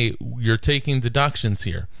 hey, you're taking deductions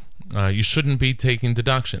here. You shouldn't be taking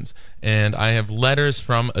deductions. And I have letters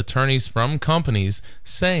from attorneys from companies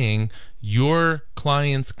saying your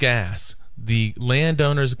client's gas, the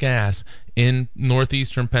landowner's gas in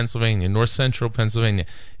northeastern Pennsylvania, north central Pennsylvania,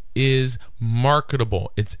 is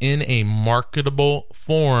marketable. It's in a marketable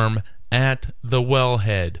form at the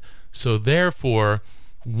wellhead. So therefore,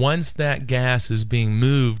 once that gas is being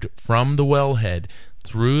moved from the wellhead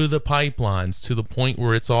through the pipelines to the point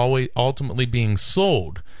where it's always ultimately being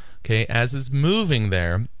sold, okay, as it's moving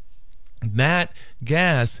there, that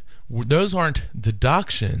gas, those aren't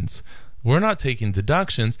deductions. We're not taking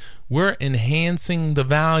deductions. We're enhancing the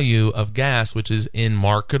value of gas, which is in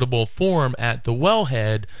marketable form at the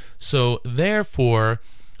wellhead. So therefore,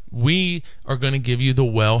 we are going to give you the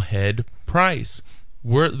wellhead price.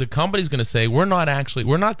 The company's going to say, we're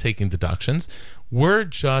not taking deductions. We're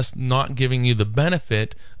just not giving you the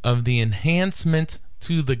benefit of the enhancement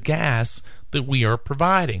to the gas that we are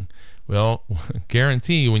providing. Well,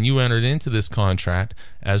 guarantee when you entered into this contract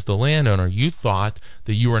as the landowner, you thought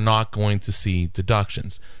that you were not going to see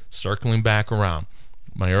deductions. Circling back around,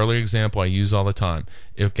 my earlier example I use all the time.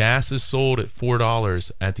 If gas is sold at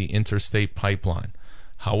 $4 at the interstate pipeline,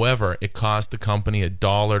 However, it cost the company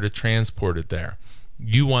 $1 to transport it there.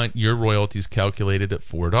 You want your royalties calculated at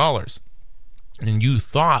 $4. And you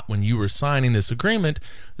thought when you were signing this agreement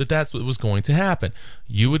that that's what was going to happen.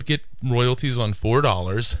 You would get royalties on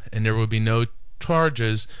 $4, and there would be no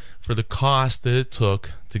charges for the cost that it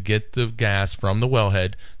took to get the gas from the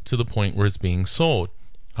wellhead to the point where it's being sold.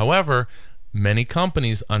 However, many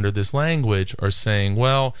companies under this language are saying,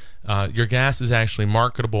 well, your gas is actually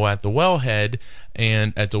marketable at the wellhead,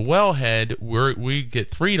 and at the wellhead we get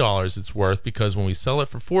 $3 it's worth, because when we sell it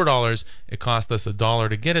for $4, it cost us $1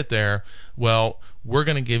 to get it there. Well, we're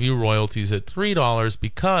going to give you royalties at $3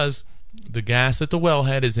 because the gas at the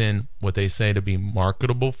wellhead is in what they say to be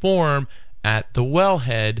marketable form at the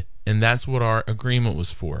wellhead, and that's what our agreement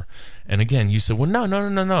was for. And again, you said, well,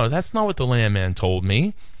 no, that's not what the landman told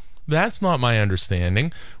me. That's not my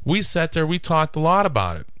understanding. We sat there, we talked a lot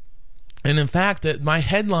about it. And in fact, my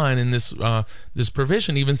headline in this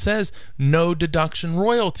provision even says no deduction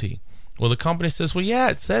royalty. Well, the company says, well, yeah,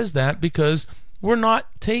 it says that because we're not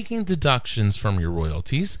taking deductions from your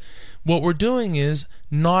royalties. What we're doing is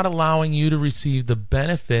not allowing you to receive the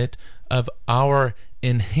benefit of our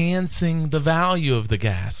enhancing the value of the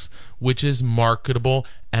gas, which is marketable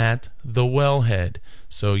at the wellhead.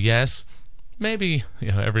 So yes, maybe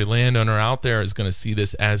every landowner out there is going to see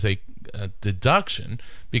this as a deduction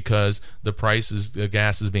because the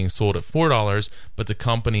gas is being sold at $4, but the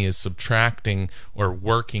company is subtracting or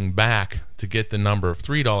working back to get the number of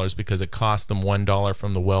 $3 because it cost them $1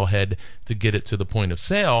 from the wellhead to get it to the point of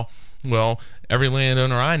sale. Well, every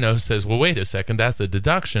landowner I know says, well, wait a second, that's a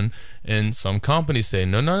deduction. And some companies say,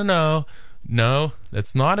 no,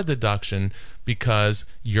 that's not a deduction because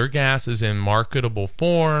your gas is in marketable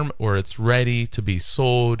form or it's ready to be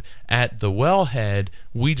sold at the wellhead.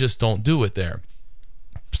 We just don't do it there.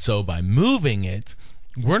 So by moving it,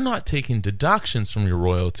 we're not taking deductions from your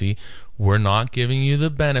royalty. We're not giving you the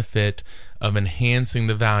benefit of enhancing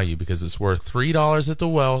the value because it's worth $3 at the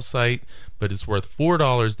well site, but it's worth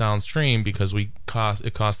 $4 downstream because it cost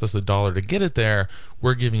us $1 to get it there.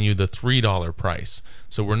 We're giving you the $3 price.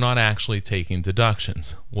 So we're not actually taking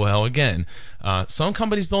deductions. Well, again, some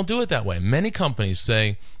companies don't do it that way. Many companies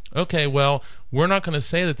say, okay, well, we're not going to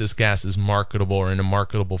say that this gas is marketable or in a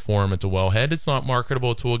marketable form at the wellhead. It's not marketable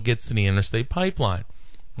until it gets to the interstate pipeline.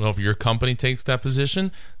 Well, if your company takes that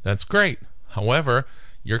position, that's great. However,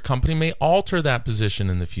 your company may alter that position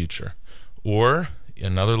in the future. Or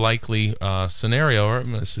another likely scenario, or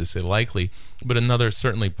I'm going to say likely, but another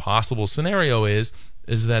certainly possible scenario is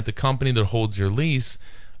that the company that holds your lease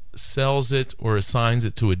sells it or assigns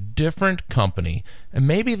it to a different company, and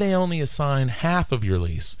maybe they only assign half of your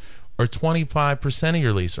lease or 25% of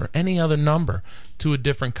your lease or any other number to a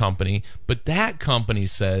different company, but that company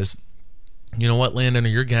says, you know what, landowner,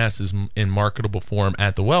 your gas is in marketable form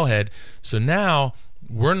at the wellhead, so now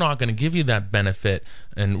we're not going to give you that benefit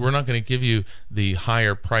and we're not going to give you the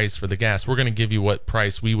higher price for the gas. We're going to give you what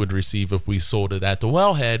price we would receive if we sold it at the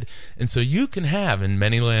wellhead. And so you can have, and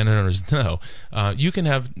many landowners know, you can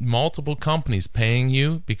have multiple companies paying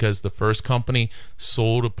you because the first company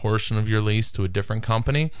sold a portion of your lease to a different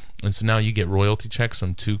company. And so now you get royalty checks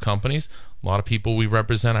from two companies. A lot of people I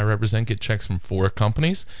represent, get checks from 4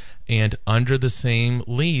 companies. And under the same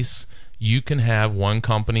lease, you can have one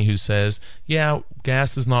company who says, yeah,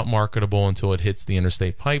 gas is not marketable until it hits the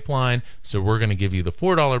interstate pipeline, so we're going to give you the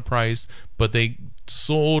 $4 price, but they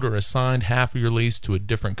sold or assigned half of your lease to a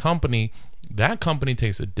different company. That company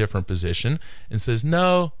takes a different position and says,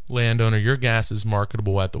 no, landowner, your gas is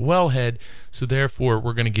marketable at the wellhead, so therefore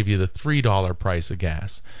we're going to give you the $3 price of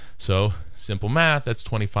gas. So simple math, that's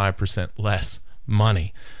 25% less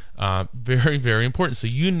money. Very, very important. So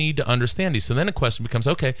you need to understand these. So then the question becomes,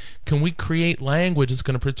 okay, can we create language that's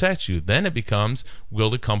going to protect you? Then it becomes,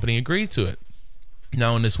 will the company agree to it?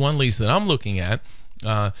 Now, in this one lease that I'm looking at,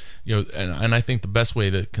 and I think the best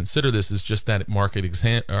way to consider this is just that market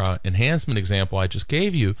enhancement example I just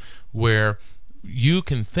gave you, where you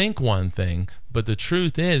can think one thing, but the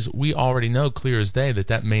truth is we already know clear as day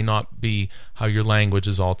that may not be how your language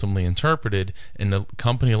is ultimately interpreted. And the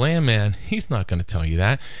company landman, he's not going to tell you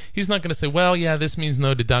that. He's not going to say, well, yeah, this means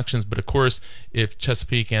no deductions, but of course if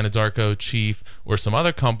Chesapeake, Anadarko, Chief, or some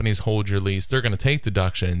other companies hold your lease, they're going to take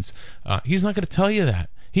deductions. He's not going to tell you that.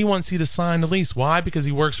 He wants you to sign the lease. Why? Because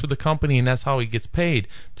he works for the company and that's how he gets paid,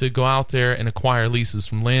 to go out there and acquire leases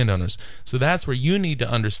from landowners. So that's where you need to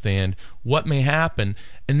understand what may happen.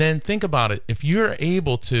 And then think about it. If you're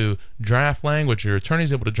able to draft language, your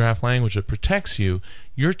attorney's able to draft language that protects you,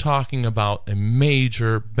 you're talking about a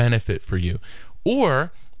major benefit for you.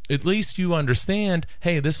 Or at least you understand,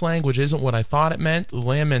 hey, this language isn't what I thought it meant. The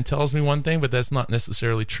landman tells me one thing, but that's not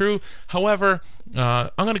necessarily true. However, I'm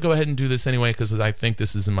going to go ahead and do this anyway because I think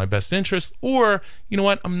this is in my best interest. Or, you know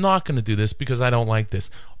what, I'm not going to do this because I don't like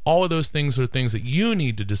this. All of those things are things that you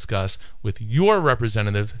need to discuss with your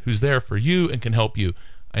representative who's there for you and can help you.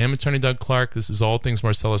 I am Attorney Doug Clark. This is All Things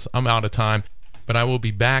Marcellus. I'm out of time, but I will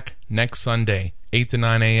be back next Sunday, 8 to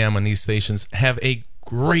 9 a.m. on these stations. Have a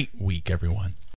great week, everyone.